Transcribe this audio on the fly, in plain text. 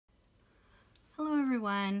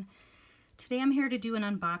everyone. Today I'm here to do an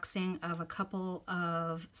unboxing of a couple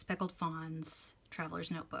of Speckled Fawns Traveler's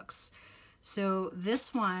Notebooks. So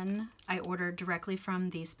this one I ordered directly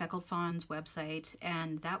from the Speckled Fawns website,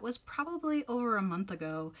 and that was probably over a month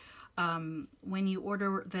ago. When you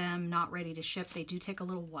order them not ready to ship, they do take a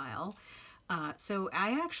little while. So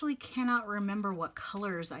I actually cannot remember what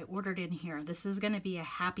colors I ordered in here. This is going to be a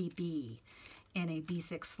Happy Bee in a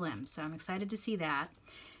B6 Slim, so I'm excited to see that.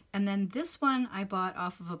 And then this one I bought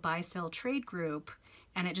off of a buy-sell trade group,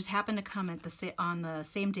 and it just happened to come at on the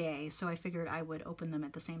same day, so I figured I would open them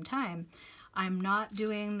at the same time. I'm not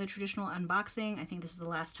doing the traditional unboxing. I think this is the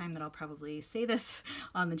last time that I'll probably say this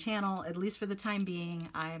on the channel, at least for the time being.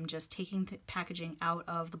 I'm just taking the packaging out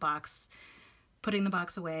of the box, putting the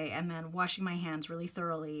box away, and then washing my hands really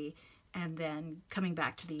thoroughly, and then coming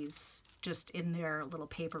back to these just in their little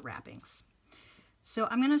paper wrappings. So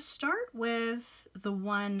I'm going to start with the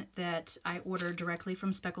one that I ordered directly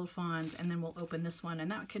from Speckled Fawns, and then we'll open this one,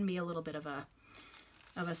 and that can be a little bit of a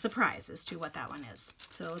surprise as to what that one is.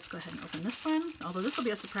 So let's go ahead and open this one, although this will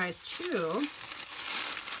be a surprise too,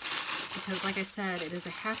 because like I said, it is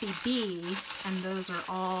a Happy Bee, and those are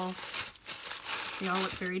all, they all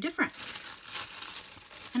look very different.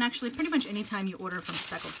 And actually, pretty much anytime you order from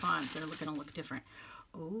Speckled Fawns, they're going to look different.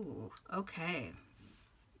 Oh, okay.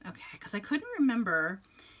 Okay, because I couldn't remember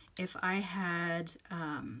if I had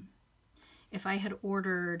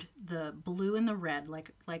ordered the blue and the red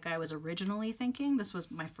like I was originally thinking. This was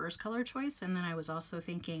my first color choice, and then I was also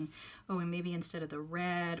thinking, oh, and maybe instead of the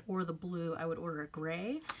red or the blue, I would order a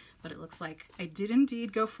gray. But it looks like I did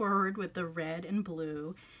indeed go forward with the red and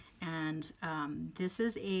blue, and this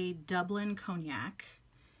is a Dublin Cognac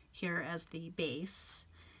here as the base.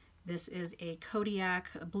 This is a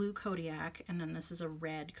Kodiak, a blue Kodiak, and then this is a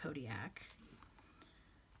red Kodiak.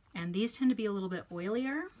 And these tend to be a little bit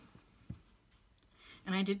oilier.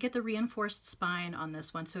 And I did get the reinforced spine on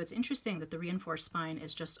this one, so it's interesting that the reinforced spine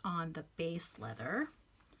is just on the base leather.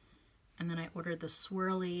 And then I ordered the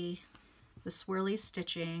swirly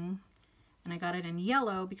stitching, and I got it in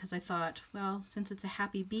yellow because I thought, well, since it's a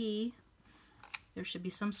Happy Bee, there should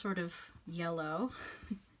be some sort of yellow.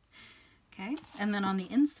 Okay, and then on the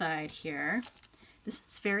inside here, this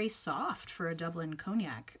is very soft for a Dublin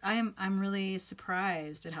Cognac. I'm really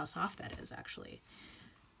surprised at how soft that is, actually,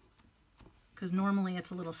 because normally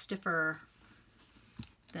it's a little stiffer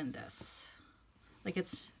than this. Like,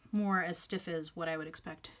 it's more as stiff as what I would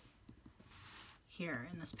expect here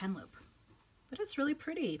in this pen loop, but it's really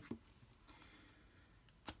pretty.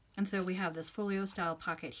 And so we have this folio style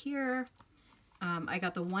pocket here. I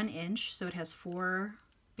got the 1 inch, so it has 4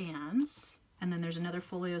 bands, and then there's another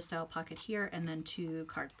folio style pocket here, and then 2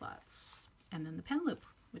 card slots, and then the pen loop,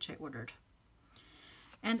 which I ordered.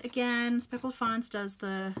 And again, Speckled Fawns does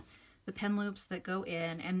the pen loops that go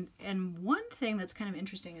in, and one thing that's kind of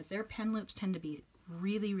interesting is their pen loops tend to be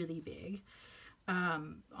really, really big.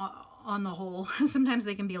 On the whole, sometimes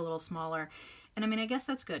they can be a little smaller, and I mean, I guess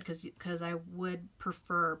that's good because I would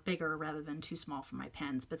prefer bigger rather than too small for my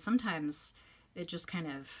pens, but sometimes it just kind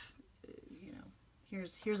of, you know,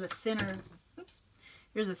 here's a thinner, oops,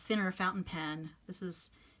 here's a thinner fountain pen. This is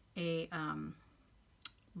a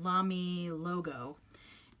Lamy logo,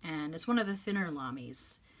 and it's one of the thinner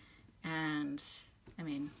Lamys. And I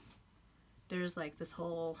mean, there's like this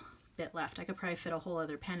whole bit left. I could probably fit a whole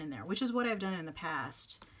other pen in there, which is what I've done in the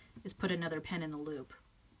past, is put another pen in the loop.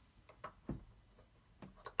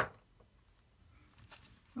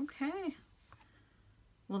 Okay.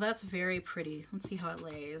 Well, that's very pretty. Let's see how it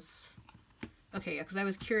lays. Okay, because I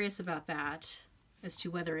was curious about that, as to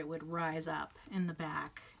whether it would rise up in the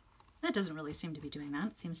back. That doesn't really seem to be doing that.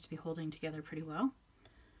 It seems to be holding together pretty well.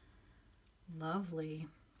 Lovely.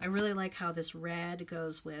 I really like how this red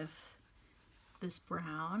goes with this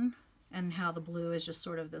brown, and how the blue is just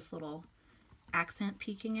sort of this little accent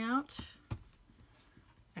peeking out.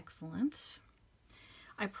 Excellent.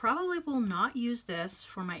 I probably will not use this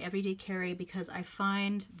for my everyday carry because I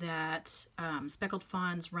find that Speckled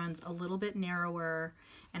Fawns runs a little bit narrower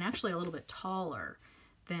and actually a little bit taller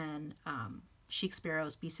than Chic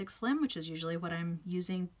Sparrow's B6 Slim, which is usually what I'm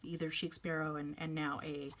using, either Chic Sparrow and now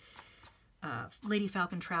a Lady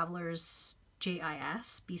Falcon Traveler's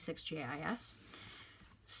JIS, B6 JIS.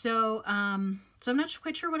 So, so I'm not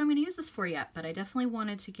quite sure what I'm going to use this for yet, but I definitely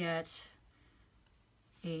wanted to get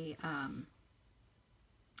a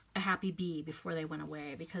Happy Bee before they went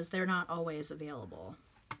away, because they're not always available.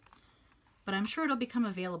 But I'm sure it'll become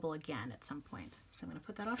available again at some point. So I'm going to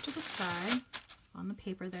put that off to the side on the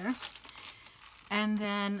paper there. And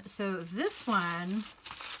then, so this one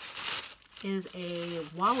is a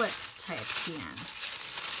wallet type TN.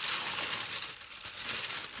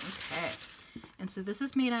 Okay, and so this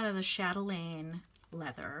is made out of the chatelaine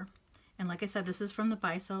leather. And like I said, this is from the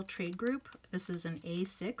Buy Sell Trade Group. This is an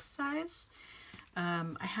A6 size.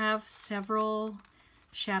 I have several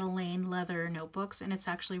chatelaine leather notebooks, and it's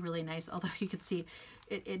actually really nice, although you can see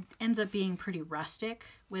it ends up being pretty rustic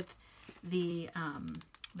with the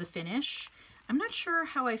finish. I'm not sure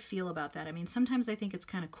how I feel about that. I mean, sometimes I think it's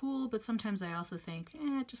kind of cool, but sometimes I also think,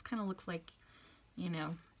 it just kind of looks like, you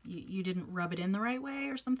know, you didn't rub it in the right way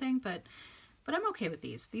or something, but I'm okay with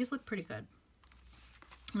these. These look pretty good.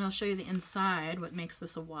 And I'll show you the inside, what makes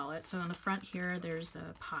this a wallet. So on the front here, there's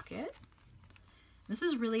a pocket. This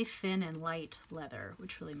is really thin and light leather,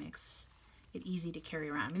 which really makes it easy to carry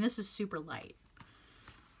around. I mean, this is super light.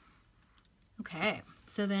 Okay,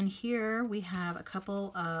 so then here we have a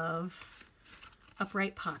couple of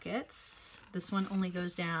upright pockets. This one only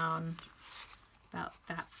goes down about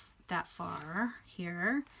that far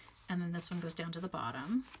here, and then this one goes down to the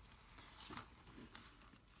bottom.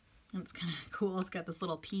 And it's kind of cool. It's got this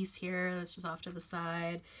little piece here that's just off to the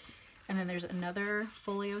side. And then there's another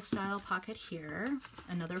folio style pocket here,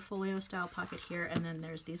 another folio style pocket here, and then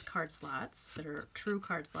there's these card slots that are true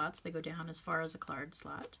card slots. They go down as far as a card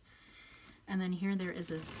slot. And then here there is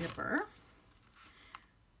a zipper.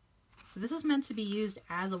 So this is meant to be used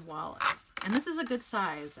as a wallet. And this is a good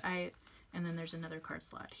size. And then there's another card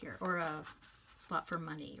slot here, or a slot for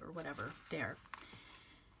money or whatever there.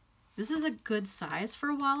 This is a good size for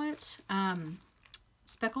a wallet.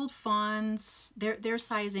 Speckled Fawns, their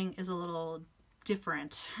sizing is a little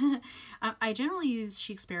different. I generally use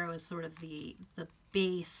Chic Sparrow as sort of the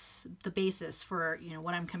basis for, you know,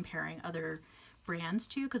 what I'm comparing other brands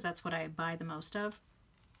to, because that's what I buy the most of.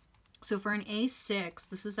 So for an A6,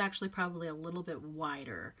 this is actually probably a little bit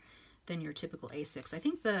wider than your typical A6. I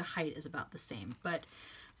think the height is about the same, but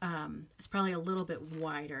it's probably a little bit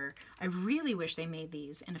wider. I really wish they made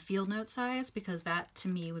these in a field note size, because that to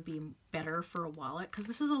me would be better for a wallet, because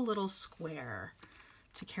this is a little square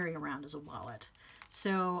to carry around as a wallet.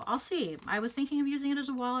 So I'll see. I was thinking of using it as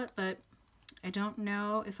a wallet, but I don't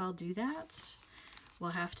know if I'll do that. We'll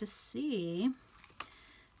have to see.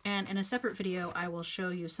 And in a separate video, I will show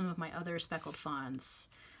you some of my other Speckled Fawns.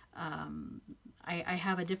 I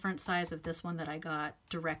have a different size of this one that I got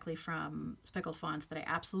directly from Speckled Fawns that I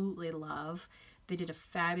absolutely love. They did a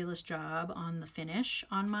fabulous job on the finish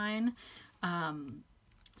on mine.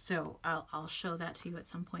 So I'll show that to you at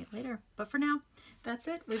some point later. But for now, that's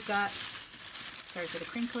it. We've got, sorry for the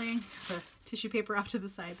crinkling, the tissue paper off to the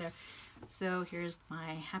side there. So here's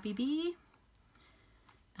my Happy Bee.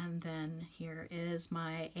 And then here is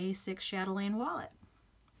my A6 chatelaine wallet.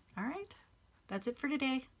 All right, that's it for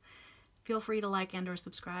today. Feel free to like and or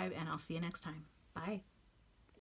subscribe, and I'll see you next time. Bye.